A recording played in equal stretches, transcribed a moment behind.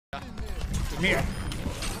Here.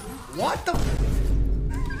 What the?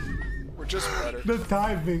 We're just better. The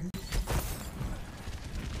timing.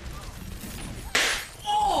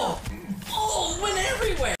 Oh! Oh, went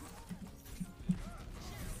everywhere!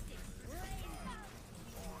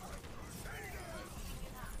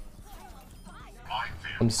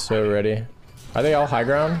 I'm so ready. Are they all high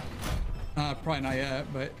ground? Probably not yet,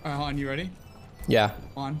 but on, you ready? Yeah.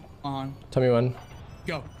 On. Tell me when.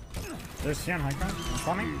 Go. There's Xian high ground.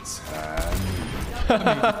 Funny.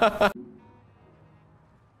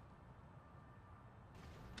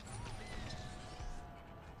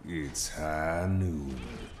 It's high noon.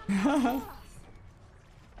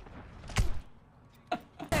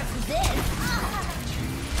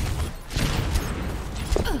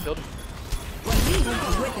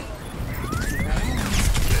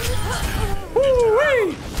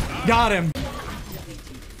 Woo-wee! Got him.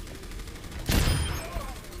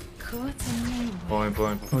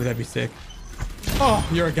 Point. Oh, that'd be sick. Oh,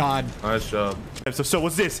 you're a god. Nice job. So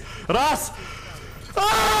what's this? Раз!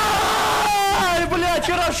 Ай, блядь,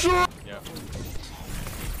 хорошо!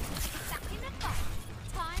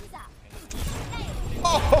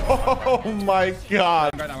 Oh my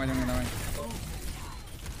god! Go that way.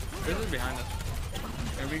 This is behind us.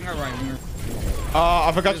 Yeah, we can go right here.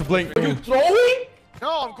 I forgot to blink. No,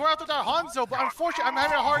 I'm going after that Hanzo, but unfortunately, I'm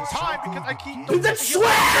having a hard time because I keep. Dude, that's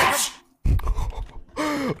switch!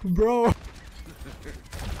 Bro.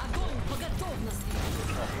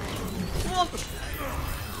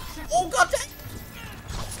 Oh god!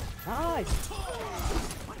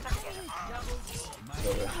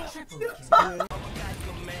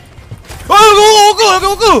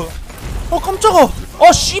 여기. 깜짝아.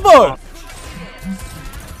 씨발.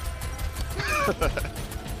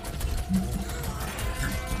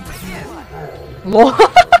 뭐?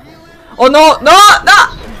 no!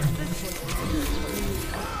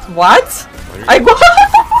 What? 아이고.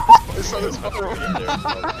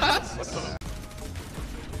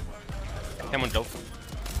 Him on dope.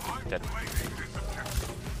 Dead.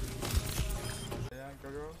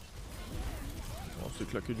 On s'est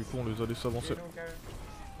claqué du coup, on les a laissés avancer.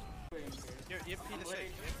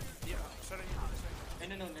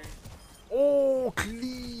 Oh,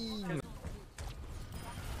 clean!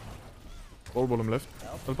 Oh, bottom left.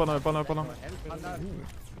 Pas là.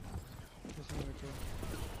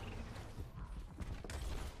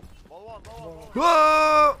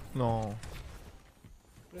 Ah non.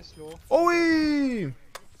 Oh oui!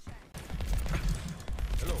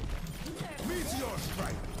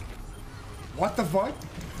 What the fuck?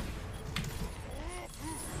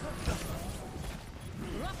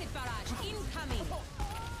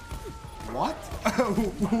 What?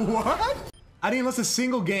 What? I didn't lose a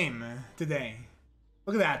single game today.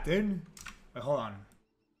 Look at that, dude. Wait, hold on.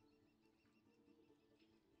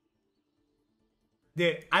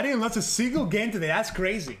 Dude, I didn't lose a single game today. That's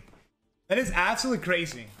crazy. That is absolutely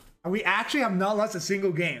crazy. We actually have not lost a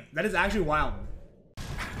single game. That is actually wild.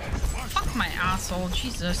 Fuck my asshole,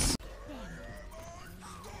 Jesus.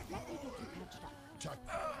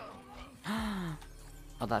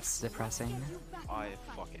 Oh, that's depressing. I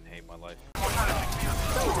fucking hate my life.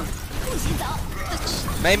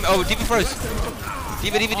 Main, oh, DB froze.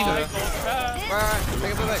 DB. Right.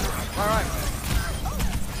 Take it back. Alright.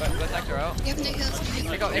 Let's act her out. You have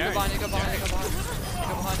to Go behind.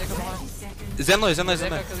 Zenlo. Zen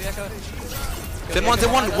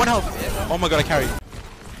one health. Oh my god, I carry.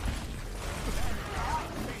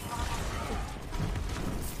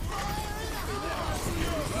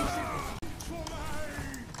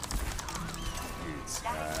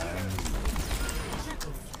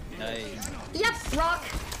 Nice. Yep, rock.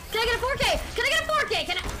 Can I get a 4K? Can I get a 4K?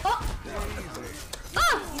 Can I? Oh!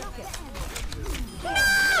 Oh!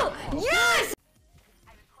 No! Yes!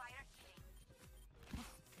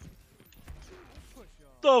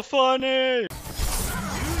 So funny!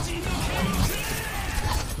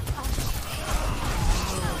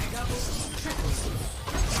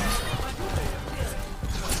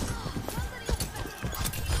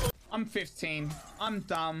 I'm 15. I'm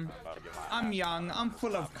dumb. I'm young. I'm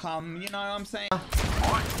full of cum. You know what I'm saying?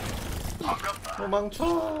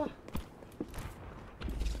 도망쳐.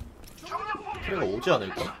 그래가 오지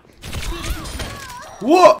않을까?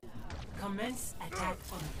 우와!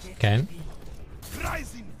 Okay.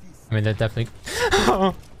 I mean, that definitely.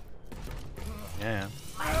 Yeah.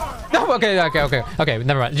 No, okay,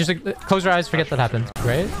 never mind. Just close your eyes, forget that happened.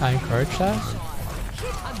 Great, I encourage that.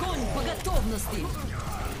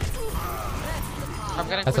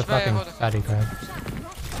 That's a fucking fatty crab.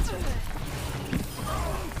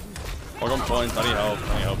 Hold on point, I need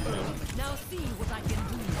help. Now see what I can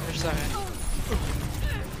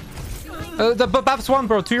do. The Babs one,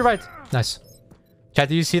 bro. To your right. Nice. Chat,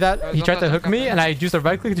 do you see that? He tried to hook me, and I used a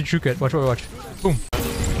right click to juke it. Watch, watch, watch. Boom.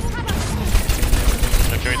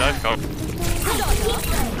 Can we dive? Go.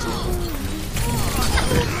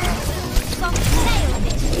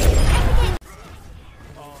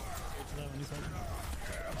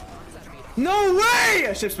 No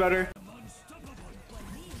way! Ship's better.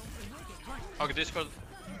 Okay, Discord.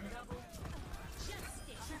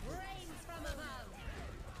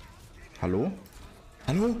 Hallo?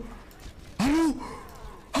 Hallo? Hallo?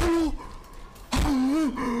 Hallo?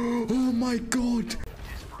 Oh my god!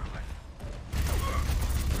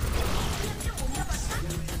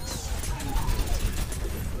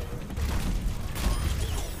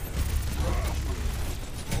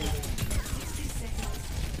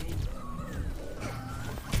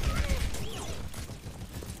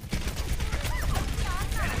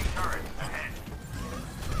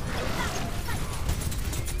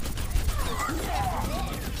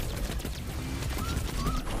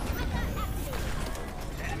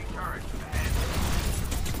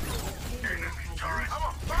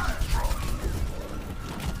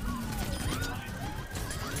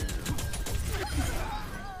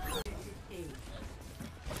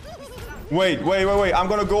 Wait. I'm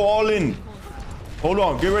gonna go all in. Hold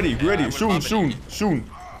on. Get ready. Get ready. Soon.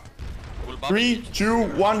 3, 2,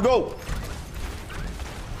 1, go.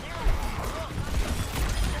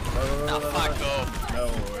 Fuck go. No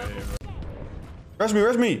way.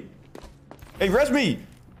 Res me. Hey, res me.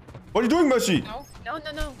 What are you doing, Mercy?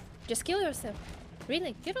 No. Just kill yourself.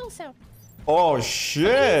 Really, kill yourself. Oh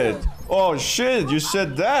shit. Oh shit. You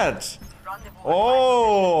said that.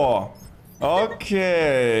 Oh.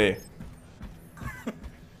 Okay.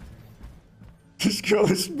 This girl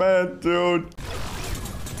is mad, dude.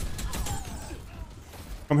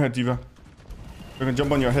 Come here, Diva. We're gonna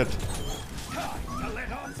jump on your head.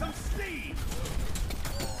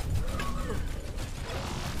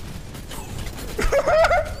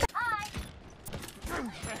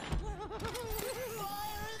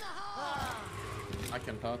 I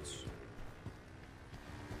can touch.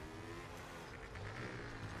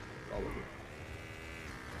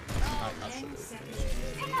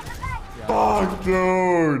 Fuck,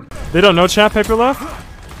 dude. They don't know chat, paper left?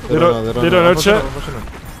 They don't know chat?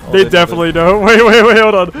 Oh, They definitely know. Wait,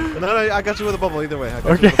 hold on. No, I got you with a bubble either way.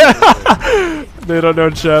 Okay. They don't know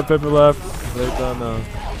chat, paper left. They don't know.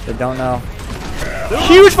 They don't know.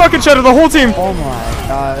 Huge fucking cheddar, the whole team! Oh my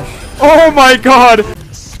gosh. Oh my god!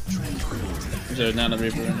 There's not a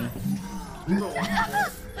Reaper in here.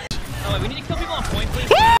 Oh, wait, we need to kill people on point,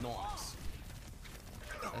 please.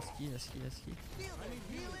 Eski.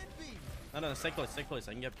 No, stay close.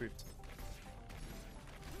 I can get proof.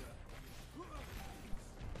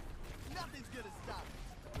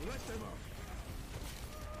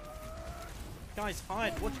 Guys,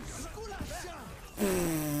 hide. What?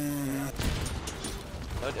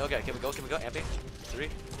 Okay, can we go? Ampy. 3.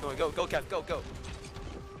 Go, Kev, go.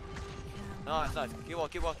 Nice.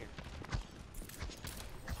 Keep walking.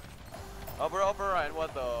 Upper right.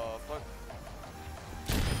 What the fuck?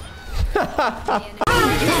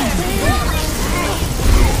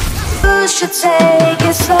 You should take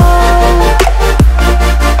it slow.